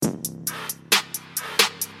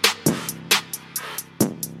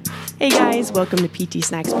Hey guys, welcome to PT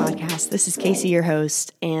Snacks Podcast. This is Casey, your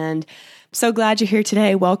host, and I'm so glad you're here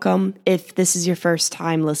today. Welcome. If this is your first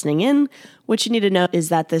time listening in, what you need to know is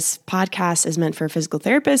that this podcast is meant for physical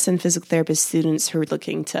therapists and physical therapist students who are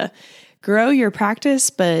looking to grow your practice,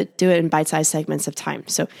 but do it in bite-sized segments of time.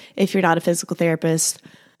 So if you're not a physical therapist,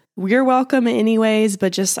 you're welcome anyways,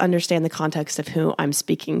 but just understand the context of who I'm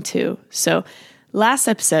speaking to. So last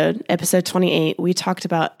episode 28, we talked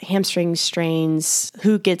about hamstring strains,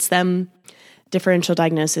 who gets them, differential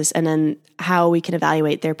diagnosis, and then how we can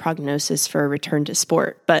evaluate their prognosis for a return to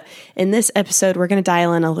sport. But in this episode, we're going to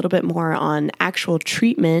dial in a little bit more on actual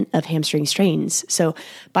treatment of hamstring strains. So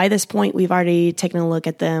by this point, we've already taken a look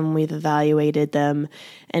at them, we've evaluated them,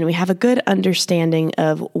 and we have a good understanding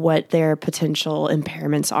of what their potential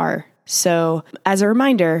impairments are. So as a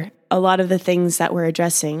reminder, a lot of the things that we're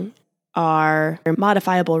addressing are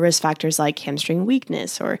modifiable risk factors like hamstring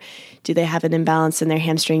weakness, or do they have an imbalance in their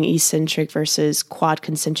hamstring eccentric versus quad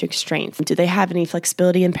concentric strength? Do they have any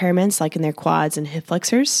flexibility impairments like in their quads and hip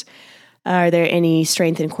flexors? Are there any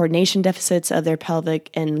strength and coordination deficits of their pelvic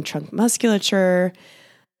and trunk musculature?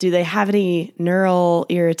 Do they have any neural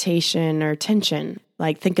irritation or tension?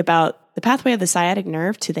 Like think about the pathway of the sciatic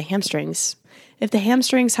nerve to the hamstrings. If the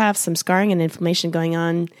hamstrings have some scarring and inflammation going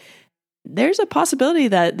on, there's a possibility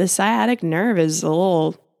that the sciatic nerve is a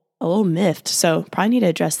little miffed. So probably need to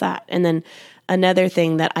address that. And then another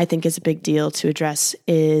thing that I think is a big deal to address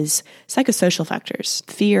is psychosocial factors,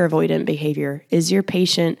 fear avoidant behavior. Is your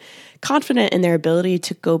patient confident in their ability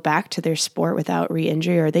to go back to their sport without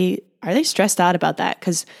re-injury? Are they stressed out about that?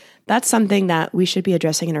 Because that's something that we should be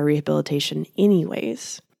addressing in our rehabilitation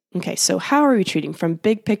anyways. Okay, so how are we treating from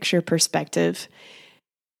big picture perspective?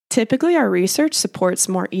 Typically, our research supports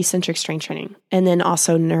more eccentric strength training and then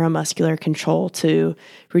also neuromuscular control to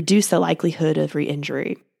reduce the likelihood of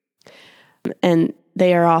re-injury. And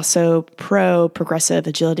they are also progressive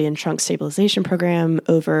agility and trunk stabilization program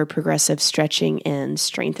over progressive stretching and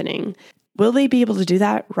strengthening. Will they be able to do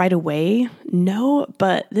that right away? No,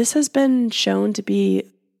 but this has been shown to be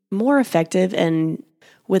more effective and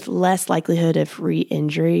with less likelihood of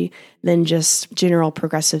re-injury than just general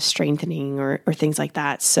progressive strengthening or things like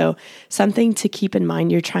that. So something to keep in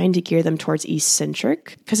mind, you're trying to gear them towards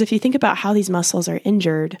eccentric. Because if you think about how these muscles are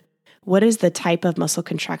injured, what is the type of muscle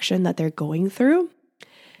contraction that they're going through?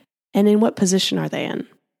 And in what position are they in?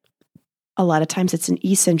 A lot of times it's an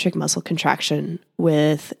eccentric muscle contraction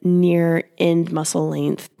with near end muscle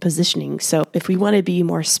length positioning. So if we want to be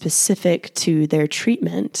more specific to their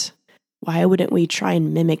treatment, why wouldn't we try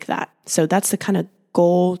and mimic that? So that's the kind of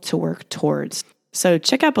goal to work towards. So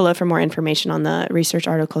check out below for more information on the research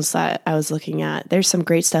articles that I was looking at. There's some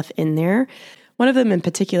great stuff in there. One of them in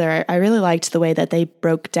particular, I really liked the way that they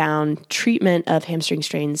broke down treatment of hamstring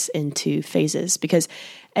strains into phases because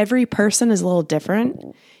every person is a little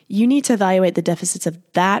different. You need to evaluate the deficits of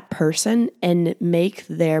that person and make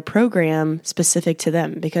their program specific to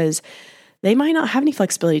them because they might not have any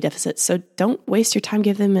flexibility deficits. So don't waste your time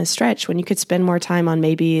giving them a stretch when you could spend more time on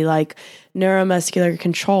maybe like neuromuscular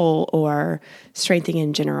control or strengthening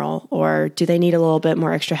in general, or do they need a little bit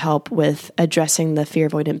more extra help with addressing the fear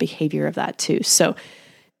avoidant behavior of that too? So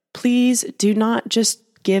please do not just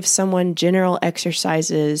give someone general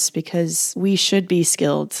exercises because we should be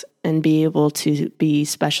skilled and be able to be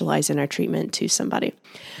specialized in our treatment to somebody.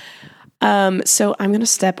 So I'm going to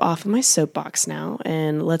step off of my soapbox now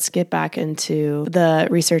and let's get back into the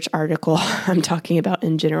research article I'm talking about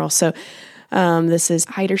in general. So this is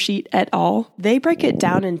Heidersheet et al. They break it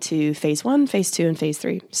down into phase 1, phase 2, and phase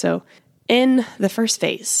 3. So in the first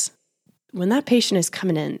phase, when that patient is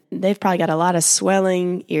coming in, they've probably got a lot of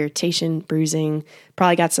swelling, irritation, bruising,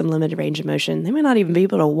 probably got some limited range of motion. They might not even be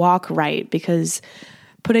able to walk right because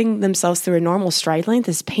putting themselves through a normal stride length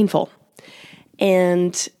is painful.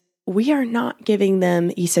 And we are not giving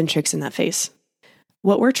them eccentrics in that phase.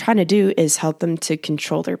 What we're trying to do is help them to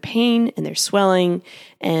control their pain and their swelling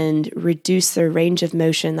and reduce their range of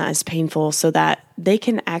motion that is painful so that they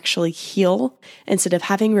can actually heal instead of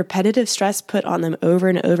having repetitive stress put on them over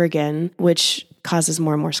and over again, which causes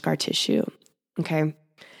more and more scar tissue. Okay.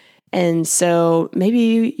 And so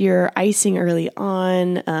maybe you're icing early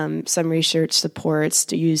on. Some research supports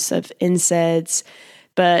the use of NSAIDs.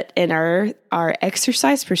 But in our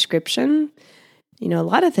exercise prescription, a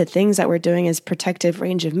lot of the things that we're doing is protective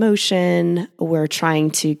range of motion. We're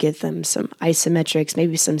trying to give them some isometrics,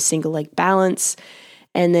 maybe some single leg balance,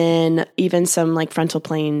 and then even some like frontal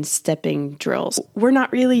plane stepping drills. We're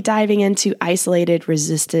not really diving into isolated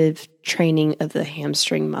resistive training of the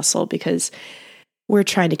hamstring muscle because we're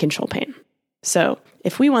trying to control pain. So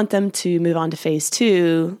if we want them to move on to phase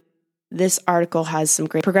 2, this article has some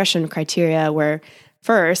great progression criteria where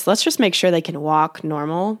first, let's just make sure they can walk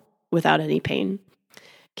normal without any pain.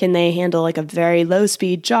 Can they handle like a very low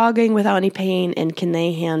speed jogging without any pain? And can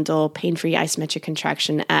they handle pain-free isometric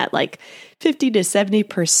contraction at like 50 to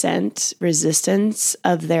 70% resistance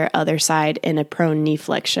of their other side in a prone knee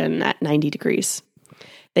flexion at 90 degrees?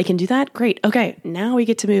 They can do that? Great. Okay, now we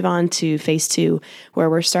get to move on to phase 2, where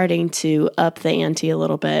we're starting to up the ante a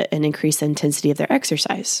little bit and increase the intensity of their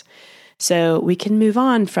exercise. So we can move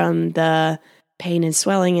on from the pain and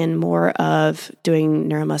swelling and more of doing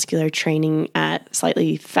neuromuscular training at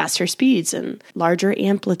slightly faster speeds and larger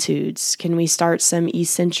amplitudes. Can we start some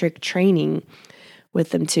eccentric training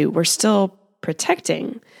with them too? We're still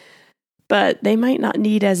protecting, but they might not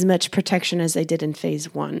need as much protection as they did in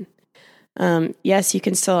phase 1. Yes, you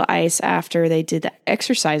can still ice after they did the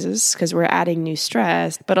exercises because we're adding new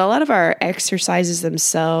stress, but a lot of our exercises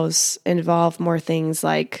themselves involve more things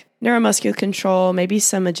like neuromuscular control, maybe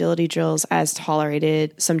some agility drills as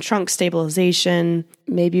tolerated, some trunk stabilization.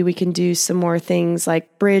 Maybe we can do some more things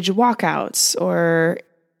like bridge walkouts or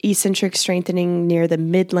eccentric strengthening near the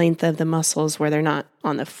mid-length of the muscles where they're not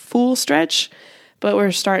on the full stretch, but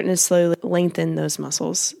we're starting to slowly lengthen those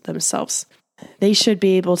muscles themselves. They should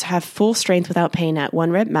be able to have full strength without pain at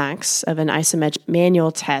 1 rep max of an isometric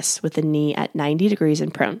manual test with the knee at 90 degrees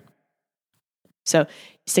in prone. So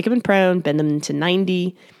stick them in prone, bend them to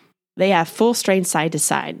 90. They have full strength side to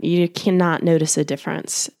side. You cannot notice a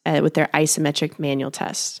difference with their isometric manual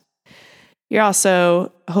test. You're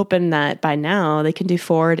also hoping that by now they can do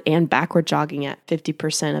forward and backward jogging at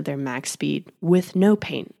 50% of their max speed with no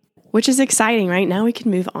pain, which is exciting, right? Now we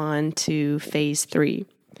can move on to phase 3.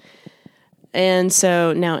 And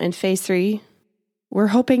so now in phase 3, we're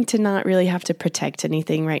hoping to not really have to protect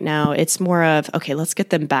anything right now. It's more of, okay, let's get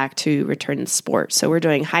them back to return to sport. So we're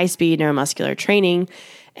doing high-speed neuromuscular training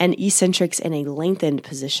and eccentrics in a lengthened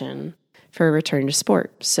position for return to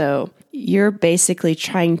sport. So you're basically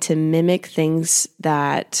trying to mimic things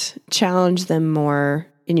that challenge them more,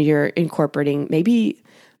 and you're incorporating maybe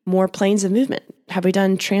more planes of movement. Have we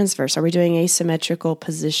done transverse? Are we doing asymmetrical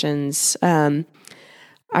positions?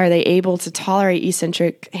 Are they able to tolerate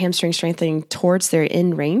eccentric hamstring strengthening towards their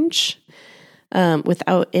end range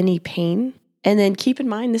without any pain? And then keep in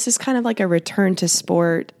mind, this is kind of like a return to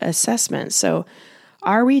sport assessment. So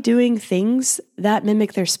are we doing things that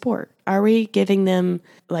mimic their sport? Are we giving them,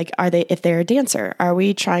 if they're a dancer, are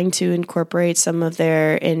we trying to incorporate some of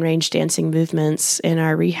their in-range dancing movements in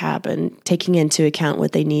our rehab and taking into account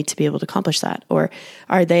what they need to be able to accomplish that? Or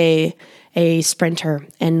are they a sprinter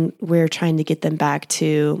and we're trying to get them back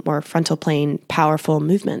to more frontal plane, powerful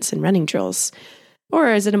movements and running drills? Or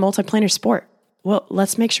is it a multiplanar sport? Well,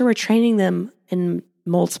 let's make sure we're training them in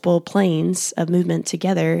multiple planes of movement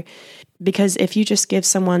together, because if you just give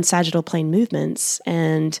someone sagittal plane movements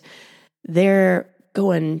and they're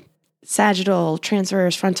going sagittal,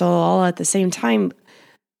 transverse, frontal all at the same time,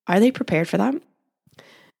 are they prepared for that?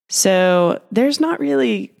 So there's not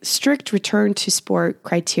really strict return to sport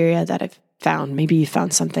criteria that I've found. Maybe you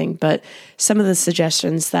found something, but some of the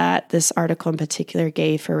suggestions that this article in particular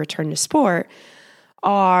gave for return to sport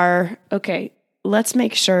are, okay, let's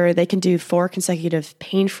make sure they can do 4 consecutive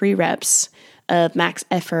pain-free reps of max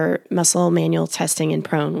effort muscle manual testing in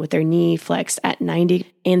prone with their knee flexed at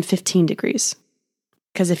 90 and 15 degrees.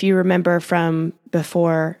 Because if you remember from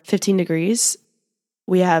before 15 degrees,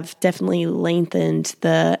 we have definitely lengthened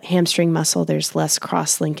the hamstring muscle. There's less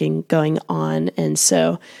cross-linking going on. And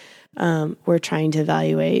so we're trying to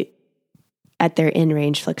evaluate at their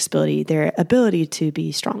in-range flexibility, their ability to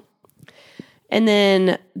be strong. And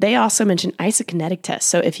then they also mentioned isokinetic tests.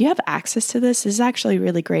 So if you have access to this is actually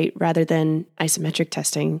really great rather than isometric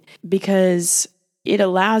testing, because it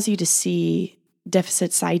allows you to see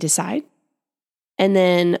deficit side to side. And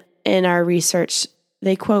then in our research,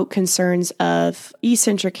 they quote concerns of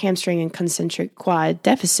eccentric hamstring and concentric quad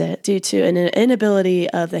deficit due to an inability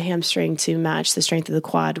of the hamstring to match the strength of the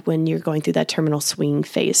quad when you're going through that terminal swing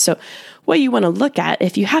phase. So what you want to look at,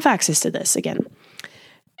 if you have access to this again,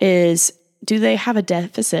 is do they have a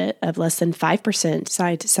deficit of less than 5%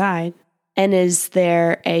 side to side? And is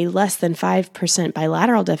there a less than 5%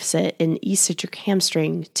 bilateral deficit in eccentric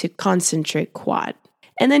hamstring to concentric quad?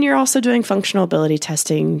 And then you're also doing functional ability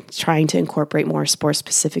testing, trying to incorporate more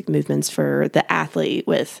sport-specific movements for the athlete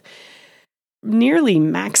with nearly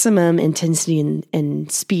maximum intensity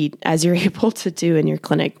and speed as you're able to do in your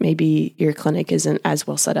clinic. Maybe your clinic isn't as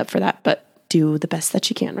well set up for that, but do the best that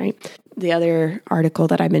you can, right? The other article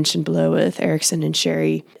that I mentioned below with Erickson and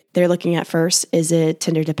Sherry, they're looking at first, is it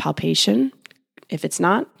tender to palpation? If it's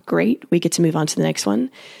not, great. We get to move on to the next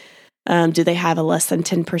one. Do they have a less than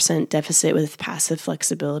 10% deficit with passive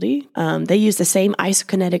flexibility? They use the same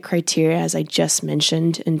isokinetic criteria as I just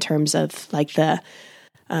mentioned in terms of like the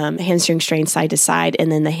hamstring strain side to side,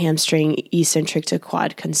 and then the hamstring eccentric to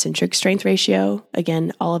quad concentric strength ratio.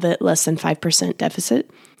 Again, all of it less than 5% deficit.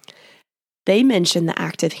 They mention the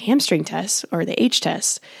active hamstring test, or the H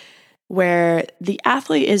test, where the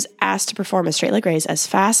athlete is asked to perform a straight leg raise as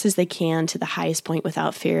fast as they can to the highest point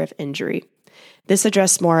without fear of injury. This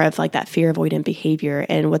addressed more of like that fear avoidant behavior.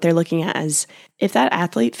 And what they're looking at is if that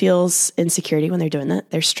athlete feels insecurity when they're doing that,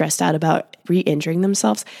 they're stressed out about re-injuring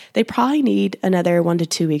themselves, they probably need another 1 to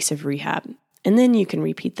 2 weeks of rehab. And then you can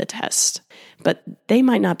repeat the test, but they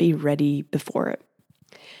might not be ready before it.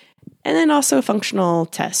 And then also functional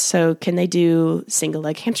tests. So can they do single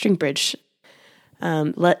leg hamstring bridge?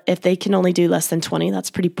 If they can only do less than 20, that's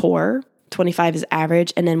pretty poor. 25 is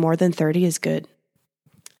average, and then more than 30 is good.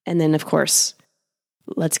 And then, of course,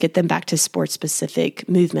 let's get them back to sport-specific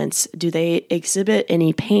movements. Do they exhibit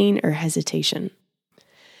any pain or hesitation?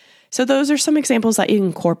 So those are some examples that you can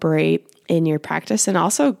incorporate in your practice, and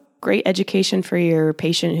also great education for your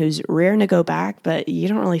patient who's raring to go back, but you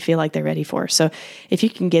don't really feel like they're ready for. So if you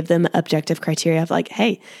can give them objective criteria of like,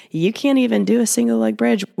 hey, you can't even do a single leg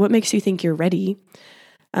bridge. What makes you think you're ready?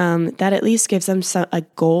 That at least gives them a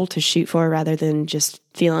goal to shoot for rather than just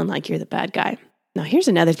feeling like you're the bad guy. Now, here's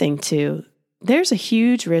another thing too. There's a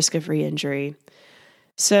huge risk of re-injury.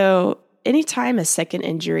 So anytime a second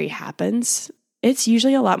injury happens, it's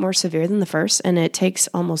usually a lot more severe than the first, and it takes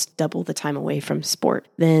almost double the time away from sport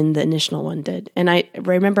than the initial one did. And I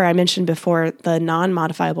remember I mentioned before the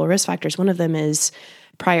non-modifiable risk factors. One of them is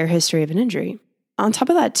prior history of an injury. On top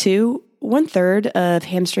of that too, 1/3 of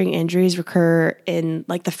hamstring injuries recur in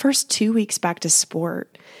like the first 2 weeks back to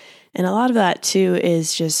sport. And a lot of that too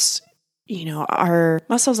is just, our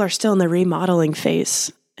muscles are still in the remodeling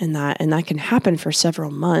phase, and that can happen for several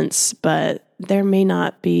months, but there may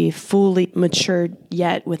not be fully matured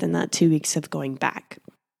yet within that 2 weeks of going back.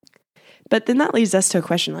 But then that leads us to a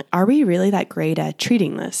question like, are we really that great at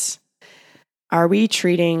treating this? Are we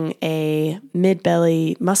treating a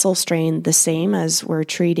mid-belly muscle strain the same as we're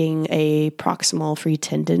treating a proximal free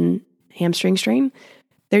tendon hamstring strain?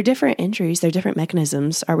 They're different injuries, they're different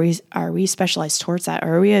mechanisms. Are we specialized towards that?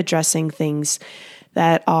 Or are we addressing things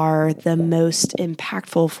that are the most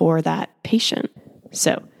impactful for that patient?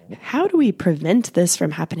 So how do we prevent this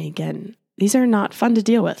from happening again? These are not fun to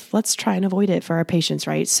deal with. Let's try and avoid it for our patients,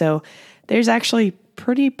 right? So there's actually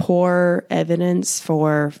pretty poor evidence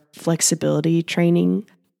for flexibility training.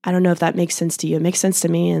 I don't know if that makes sense to you. It makes sense to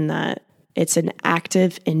me in that it's an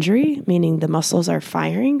active injury, meaning the muscles are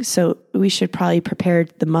firing. So we should probably prepare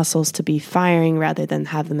the muscles to be firing rather than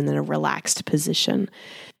have them in a relaxed position.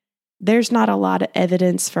 There's not a lot of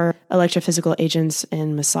evidence for electrophysical agents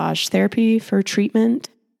and massage therapy for treatment.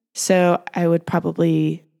 So I would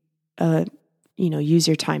probably, use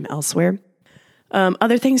your time elsewhere.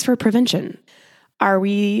 Other things for prevention. Are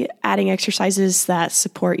we adding exercises that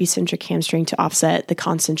support eccentric hamstring to offset the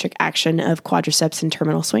concentric action of quadriceps and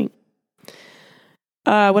terminal swing?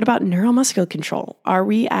 What about neuromuscular control? Are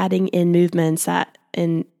we adding in movements that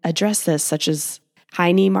address this, such as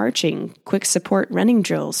high knee marching, quick support running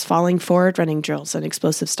drills, falling forward running drills, and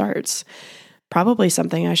explosive starts? Probably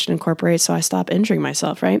something I should incorporate so I stop injuring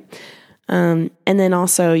myself, right? And then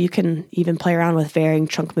also you can even play around with varying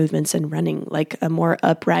trunk movements and running, like a more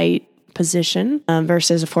upright position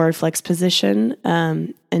versus a forward flex position,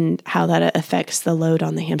 and how that affects the load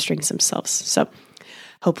on the hamstrings themselves. So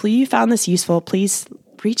hopefully you found this useful. Please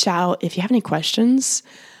reach out if you have any questions.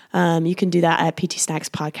 You can do that at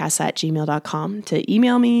ptsnackspodcast@gmail.com to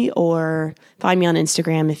email me, or find me on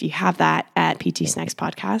Instagram if you have that at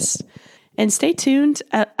ptsnackspodcast. And stay tuned.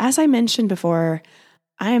 As I mentioned before,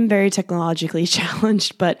 I am very technologically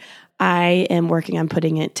challenged, but I am working on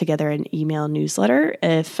putting it together an email newsletter.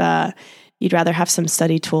 If you'd rather have some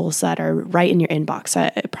study tools that are right in your inbox,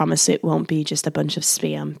 I promise it won't be just a bunch of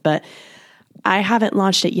spam. But I haven't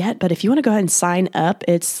launched it yet, but if you want to go ahead and sign up,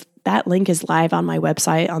 that link is live on my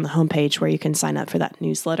website on the homepage where you can sign up for that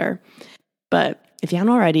newsletter. But if you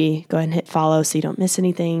haven't already, go ahead and hit follow so you don't miss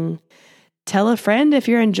anything. Tell a friend if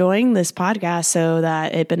you're enjoying this podcast so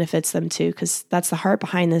that it benefits them too, because that's the heart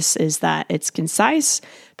behind this, is that it's concise,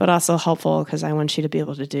 but also helpful, because I want you to be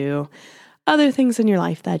able to do other things in your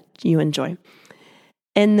life that you enjoy.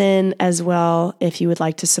 And then as well, if you would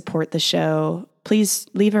like to support the show, please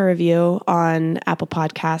leave a review on Apple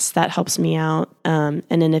Podcasts. That helps me out. And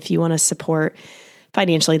then if you want to support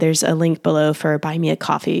financially, there's a link below for Buy Me a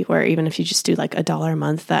Coffee, where even if you just do like $1 a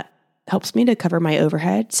month, that helps me to cover my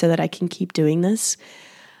overhead so that I can keep doing this.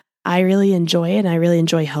 I really enjoy it. I really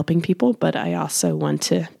enjoy helping people, but I also want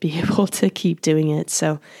to be able to keep doing it.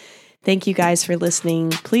 So thank you guys for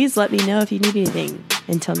listening. Please let me know if you need anything.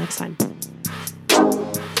 Until next time.